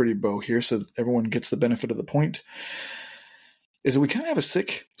nice little pretty bow here so everyone gets the benefit of the point, is that we kind of have a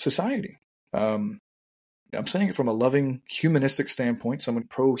sick society. I'm saying it from a loving, humanistic standpoint, someone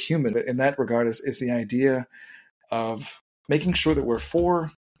pro-human. In that regard is the idea of making sure that we're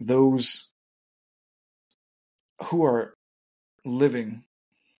for those who are living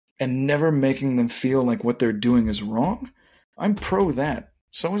and never making them feel like what they're doing is wrong. I'm pro that.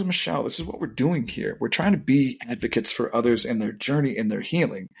 So is Michelle. This is what we're doing here. We're trying to be advocates for others in their journey, in their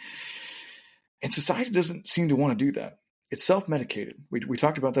healing. And society doesn't seem to want to do that. It's self-medicated. We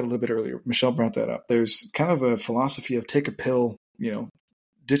talked about that a little bit earlier. Michelle brought that up. There's kind of a philosophy of take a pill,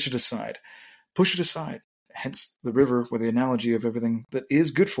 ditch it aside, push it aside. Hence the river, where the analogy of everything that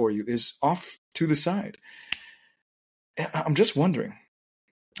is good for you is off to the side. I'm just wondering,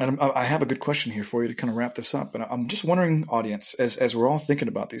 and I have a good question here for you to kind of wrap this up. And I'm just wondering, audience, as we're all thinking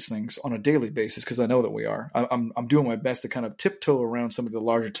about these things on a daily basis, because I know that we are, I'm doing my best to kind of tiptoe around some of the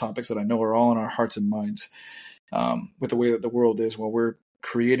larger topics that I know are all in our hearts and minds, with the way that the world is, while we're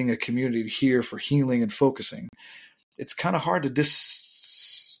creating a community here for healing and focusing. It's kind of hard to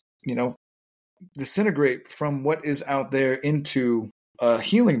disintegrate from what is out there into a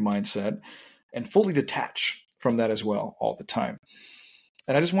healing mindset and fully detach from that as well all the time.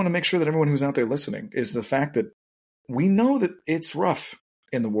 And I just want to make sure that everyone who's out there listening is the fact that we know that it's rough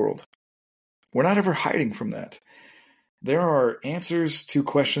in the world. We're not ever hiding from that. There are answers to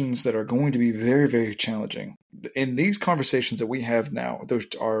questions that are going to be very, very challenging. In these conversations that we have now, those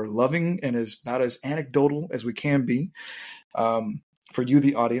are loving and about as anecdotal as we can be. For you,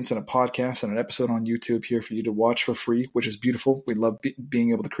 the audience, and a podcast and an episode on YouTube here for you to watch for free, which is beautiful. We love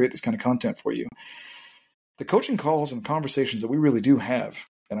being able to create this kind of content for you. The coaching calls and conversations that we really do have,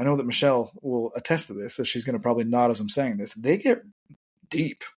 and I know that Michelle will attest to this, as she's going to probably nod as I'm saying this, they get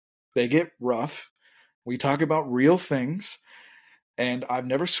deep. They get rough. We talk about real things, and I've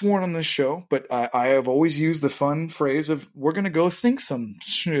never sworn on this show, but I have always used the fun phrase of, we're going to go think some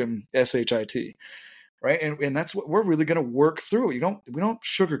shit, right? And that's what we're really going to work through. We don't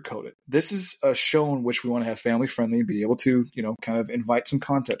sugarcoat it. This is a show in which we want to have family friendly and be able to, kind of invite some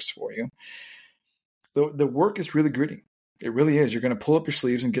context for you. The work is really gritty. It really is. You're going to pull up your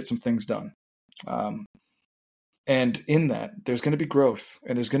sleeves and get some things done. And in that, there's going to be growth,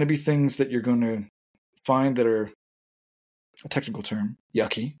 and there's going to be things that you're going to find that are, a technical term,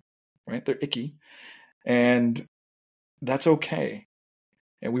 yucky, right? They're icky. And that's okay.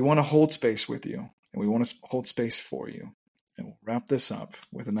 And we want to hold space with you, and we want to hold space for you. And we'll wrap this up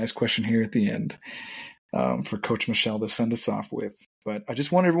with a nice question here at the end, for Coach Michelle to send us off with. But I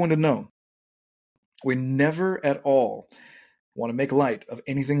just want everyone to know, we never at all want to make light of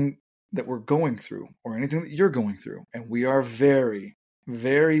anything that we're going through or anything that you're going through. And we are very,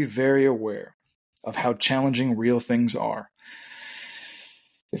 very, very aware of how challenging real things are.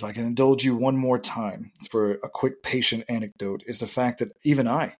 If I can indulge you one more time for a quick patient anecdote, is the fact that even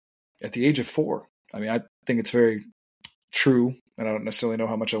I, at the age of 4, I think it's very true, and I don't necessarily know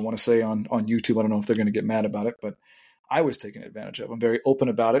how much I want to say on YouTube. I don't know if they're going to get mad about it, but I was taken advantage of. I'm very open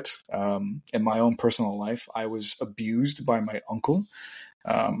about it. In my own personal life, I was abused by my uncle,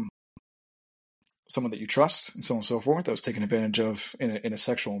 someone that you trust, and so on and so forth. I was taken advantage of in a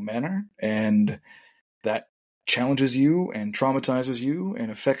sexual manner, and that challenges you and traumatizes you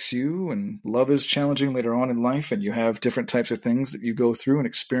and affects you. And love is challenging later on in life, and you have different types of things that you go through and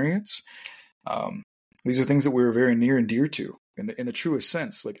experience. These are things that we're very near and dear to in the truest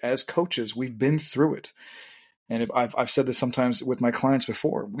sense. Like, as coaches, we've been through it. And if I've said this sometimes with my clients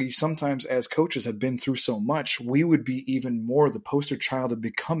before, we sometimes as coaches have been through so much, we would be even more the poster child of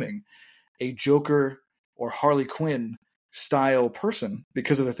becoming a Joker or Harley Quinn style person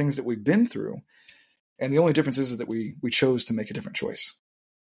because of the things that we've been through. And the only difference is that we chose to make a different choice,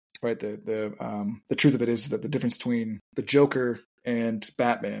 right? The truth of it is that the difference between the Joker and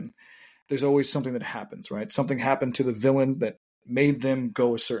Batman, there's always something that happens, right? Something happened to the villain that made them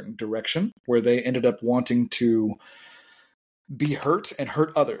go a certain direction, where they ended up wanting to be hurt and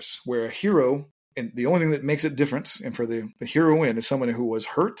hurt others, where a hero, and the only thing that makes it different, and for the heroine, is someone who was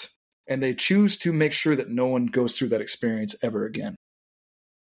hurt, and they choose to make sure that no one goes through that experience ever again.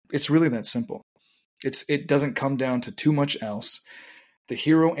 It's really that simple. It doesn't come down to too much else. The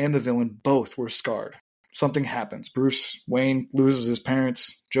hero and the villain both were scarred. Something happens. Bruce Wayne loses his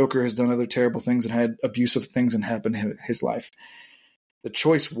parents. Joker has done other terrible things and had abusive things and happen in his life. The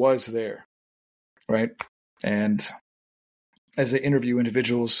choice was there, right? And as they interview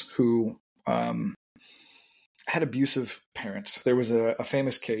individuals who had abusive parents, there was a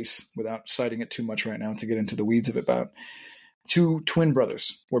famous case, without citing it too much right now to get into the weeds of it, about two twin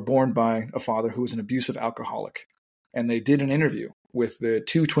brothers were born by a father who was an abusive alcoholic. And they did an interview with the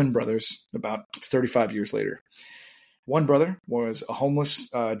two twin brothers about 35 years later. One brother was a homeless,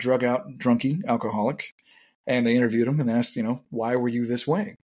 drug-out, drunkie alcoholic, and they interviewed him and asked, why were you this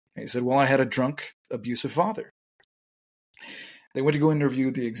way? And he said, well, I had a drunk, abusive father. They went to go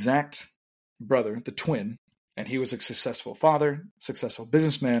interview the exact brother, the twin, and he was a successful father, successful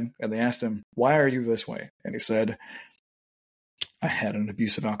businessman, and they asked him, why are you this way? And he said, I had an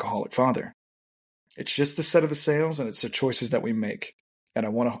abusive alcoholic father. It's just the set of the sails, and it's the choices that we make. And I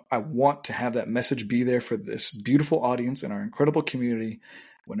want to have that message be there for this beautiful audience and our incredible community.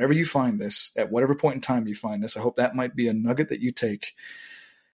 Whenever you find this, at whatever point in time you find this, I hope that might be a nugget that you take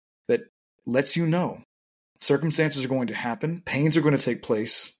that lets you know circumstances are going to happen, pains are going to take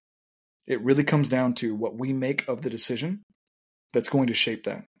place. It really comes down to what we make of the decision that's going to shape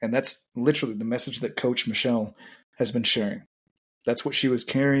that. And that's literally the message that Coach Michelle has been sharing. That's what she was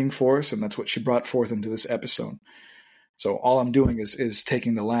carrying for us, and that's what she brought forth into this episode. So all I'm doing is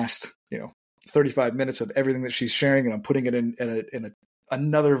taking the last 35 minutes of everything that she's sharing, and I'm putting it in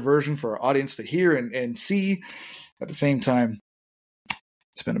another version for our audience to hear and see. At the same time,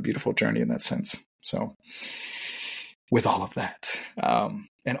 it's been a beautiful journey in that sense. So with all of that,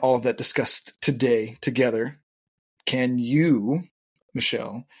 and all of that discussed today together, can you,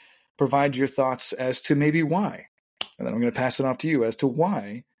 Michelle, provide your thoughts as to maybe why? And then I'm going to pass it off to you as to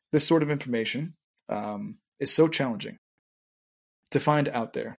why this sort of information is so challenging to find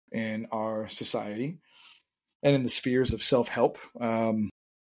out there in our society and in the spheres of self-help.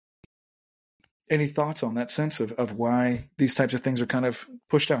 Any thoughts on that sense of why these types of things are kind of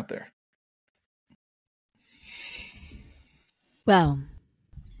pushed out there? Well,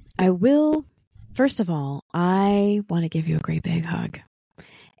 I will. First of all, I want to give you a great big hug.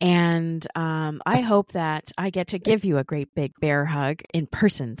 And I hope that I get to give you a great big bear hug in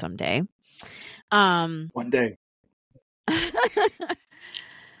person someday. One day.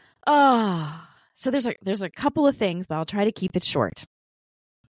 So there's a couple of things, but I'll try to keep it short.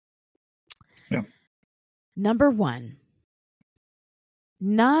 Yeah. Number one,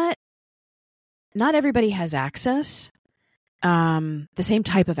 not everybody has access, the same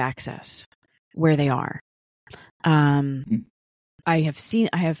type of access where they are. I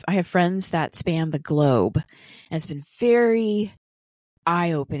have friends that span the globe, and it's been very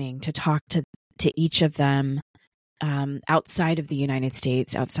eye-opening to talk to each of them outside of the United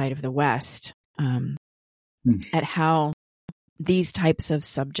States, outside of the West, at how these types of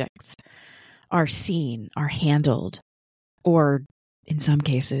subjects are seen, are handled, or in some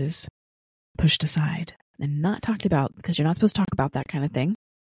cases pushed aside and not talked about, because you're not supposed to talk about that kind of thing.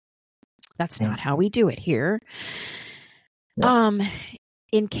 That's not how we do it here. Yeah.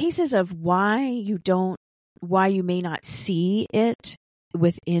 In cases of why you may not see it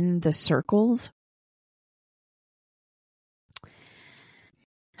within the circles,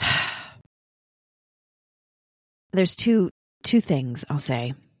 there's two things I'll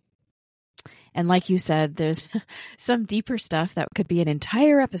say. And like you said, there's some deeper stuff that could be an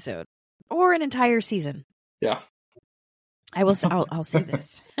entire episode or an entire season. Yeah. I'll say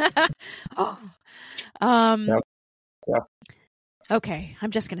this. Yeah. Okay,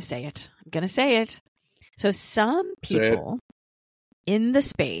 I'm just going to say it. I'm going to say it. So some people in the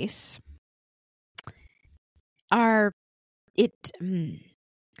space it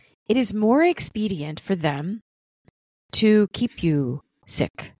is more expedient for them to keep you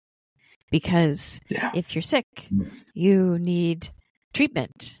sick, because if you're sick, you need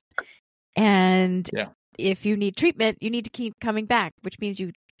treatment. And if you need treatment, you need to keep coming back, which means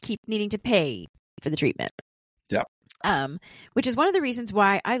you keep needing to pay for the treatment. Yeah. Which is one of the reasons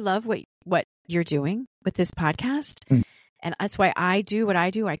why I love what you're doing with this podcast. And that's why I do what I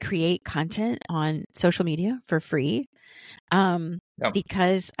do. I create content on social media for free.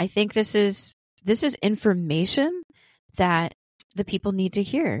 Because I think this is information that the people need to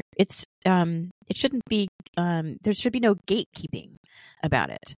hear. It shouldn't be, there should be no gatekeeping about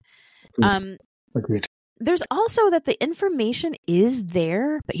it. Agreed. There's also that the information is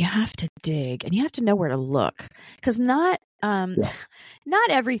there, but you have to dig and you have to know where to look, because not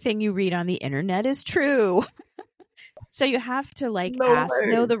everything you read on the internet is true. So you have to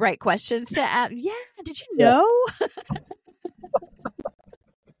know the right questions to ask. Yeah. Did you know?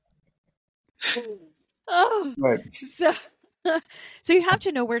 Oh, Right. so so you have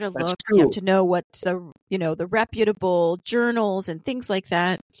to know where to That's look. true. You have to know what's the reputable journals and things like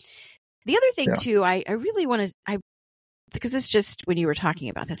that. The other thing too, I really want to, because it's just when you were talking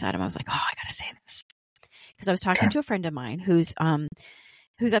about this, Adam, I was like, oh, I got to say this, because I was talking to a friend of mine who's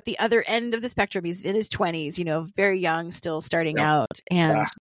at the other end of the spectrum. He's in his 20s, very young, still starting out, and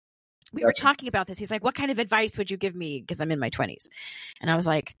we were talking about this. He's like, what kind of advice would you give me? Because I'm in my 20s. And I was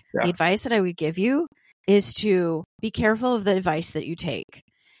like, the advice that I would give you is to be careful of the advice that you take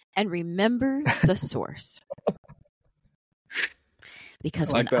and remember the source.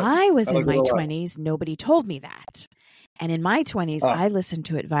 Because when I was in my 20s, nobody told me that. And in my 20s, I listened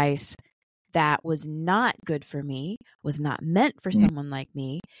to advice that was not good for me, was not meant for someone like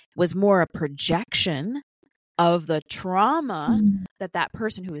me, was more a projection of the trauma that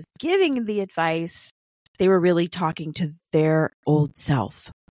person who was giving the advice, they were really talking to their old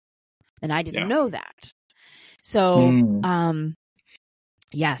self. And I didn't know that. So,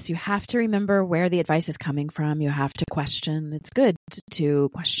 yes, you have to remember where the advice is coming from. You have to question. It's good to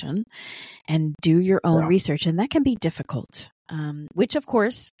question and do your own research. And that can be difficult, which of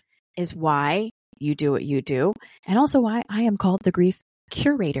course is why you do what you do. And also why I am called the Grief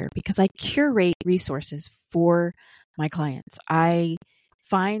Curator, because I curate resources for my clients. I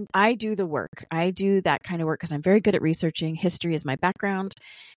do the work. I do that kind of work because I'm very good at researching. History is my background.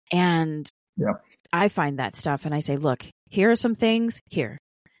 And I find that stuff and I say, look, here are some things. Here,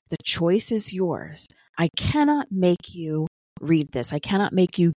 the choice is yours. I cannot make you read this. I cannot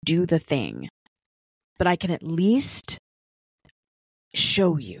make you do the thing, but I can at least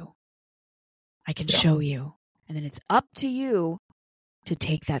show you. I can show you. And then it's up to you to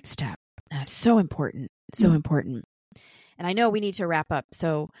take that step. That's so important. So important. And I know we need to wrap up.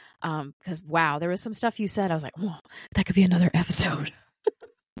 So, because wow, there was some stuff you said. I was like, oh, that could be another episode.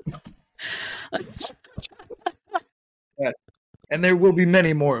 Yes. And there will be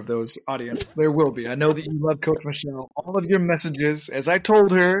many more of those, audience. There will be. I know that you love Coach Michelle. All of your messages, as I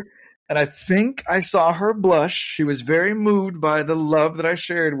told her, and I think I saw her blush. She was very moved by the love that I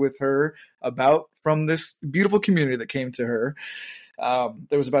shared with her from this beautiful community that came to her.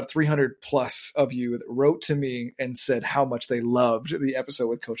 There was about 300 plus of you that wrote to me and said how much they loved the episode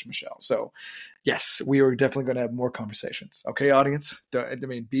with Coach Michelle. So yes, we are definitely going to have more conversations. Okay, audience?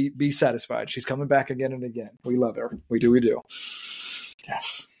 Be satisfied. She's coming back again and again. We love her. We do.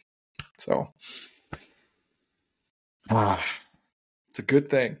 Yes. So it's a good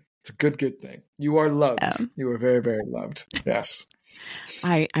thing. It's a good thing. You are loved. You are very, very loved. Yes.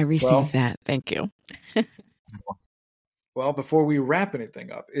 I received that. Thank you. Well, before we wrap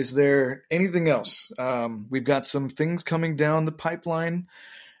anything up, is there anything else? We've got some things coming down the pipeline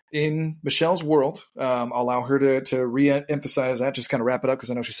in Michelle's world. I'll allow her to re-emphasize that, just kind of wrap it up,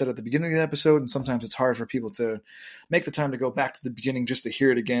 because I know she said at the beginning of the episode, and sometimes it's hard for people to make the time to go back to the beginning just to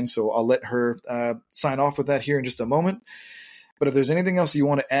hear it again. So I'll let her sign off with that here in just a moment. But if there's anything else you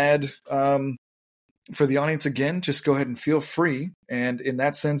want to add for the audience, again, just go ahead and feel free. And in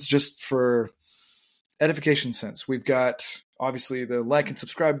that sense, just for edification sense, we've got obviously the like and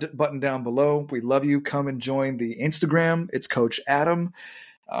subscribe button down below. We love you. Come and join the Instagram. It's Coach Adam.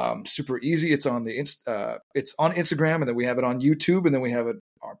 Super easy. It's on it's on Instagram, and then we have it on YouTube, and then we have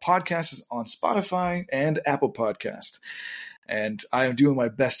our podcast is on Spotify and Apple Podcast. And I am doing my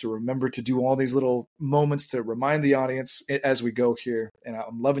best to remember to do all these little moments to remind the audience as we go here. And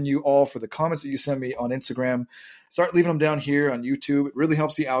I'm loving you all for the comments that you send me on Instagram. Start leaving them down here on YouTube. It really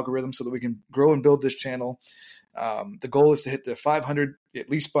helps the algorithm so that we can grow and build this channel. The goal is to hit the 500 at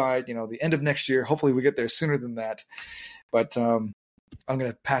least by the end of next year. Hopefully we get there sooner than that. But I'm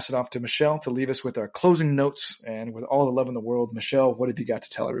going to pass it off to Michelle to leave us with our closing notes. And with all the love in the world, Michelle, what have you got to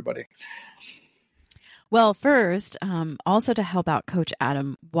tell everybody? Well, first, also to help out Coach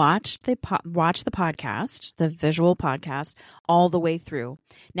Adam, watch the podcast, the visual podcast, all the way through.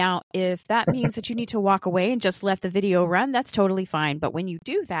 Now, if that means that you need to walk away and just let the video run, that's totally fine. But when you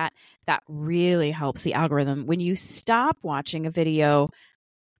do that, that really helps the algorithm. When you stop watching a video,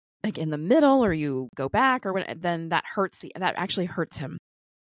 like in the middle, or you go back, or what, then that actually hurts him.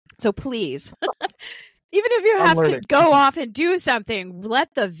 So please. Even if you have to go off and do something,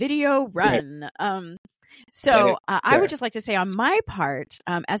 let the video run. I would just like to say on my part,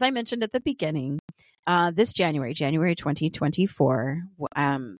 as I mentioned at the beginning, this January 2024,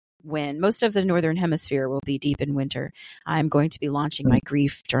 when most of the Northern Hemisphere will be deep in winter, I'm going to be launching my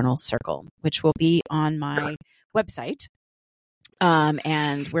Grief Journal Circle, which will be on my website.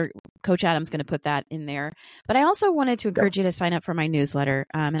 And Coach Adam's going to put that in there. But I also wanted to encourage you to sign up for my newsletter.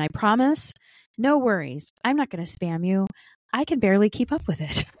 And I promise, no worries, I'm not going to spam you. I can barely keep up with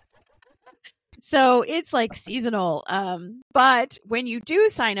it. So it's like seasonal. But when you do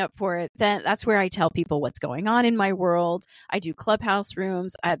sign up for it, then that's where I tell people what's going on in my world. I do clubhouse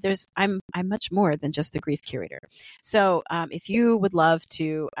rooms. I'm much more than just the grief curator. So if you would love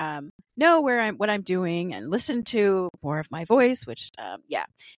to know what I'm doing and listen to more of my voice, which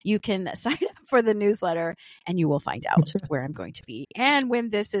you can sign up for the newsletter and you will find out where I'm going to be and when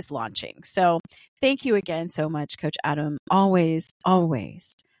this is launching. So thank you again so much, Coach Adam. Always,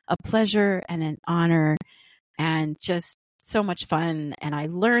 always a pleasure and an honor and just so much fun. And I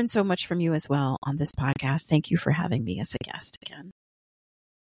learned so much from you as well on this podcast. Thank you for having me as a guest again.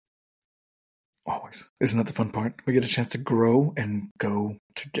 Always. Isn't that the fun part? We get a chance to grow and go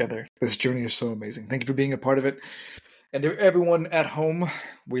together. This journey is so amazing. Thank you for being a part of it. And to everyone at home,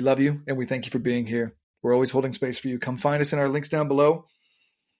 we love you and we thank you for being here. We're always holding space for you. Come find us in our links down below.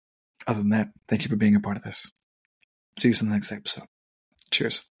 Other than that, thank you for being a part of this. See you in the next episode.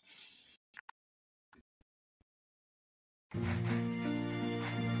 Cheers.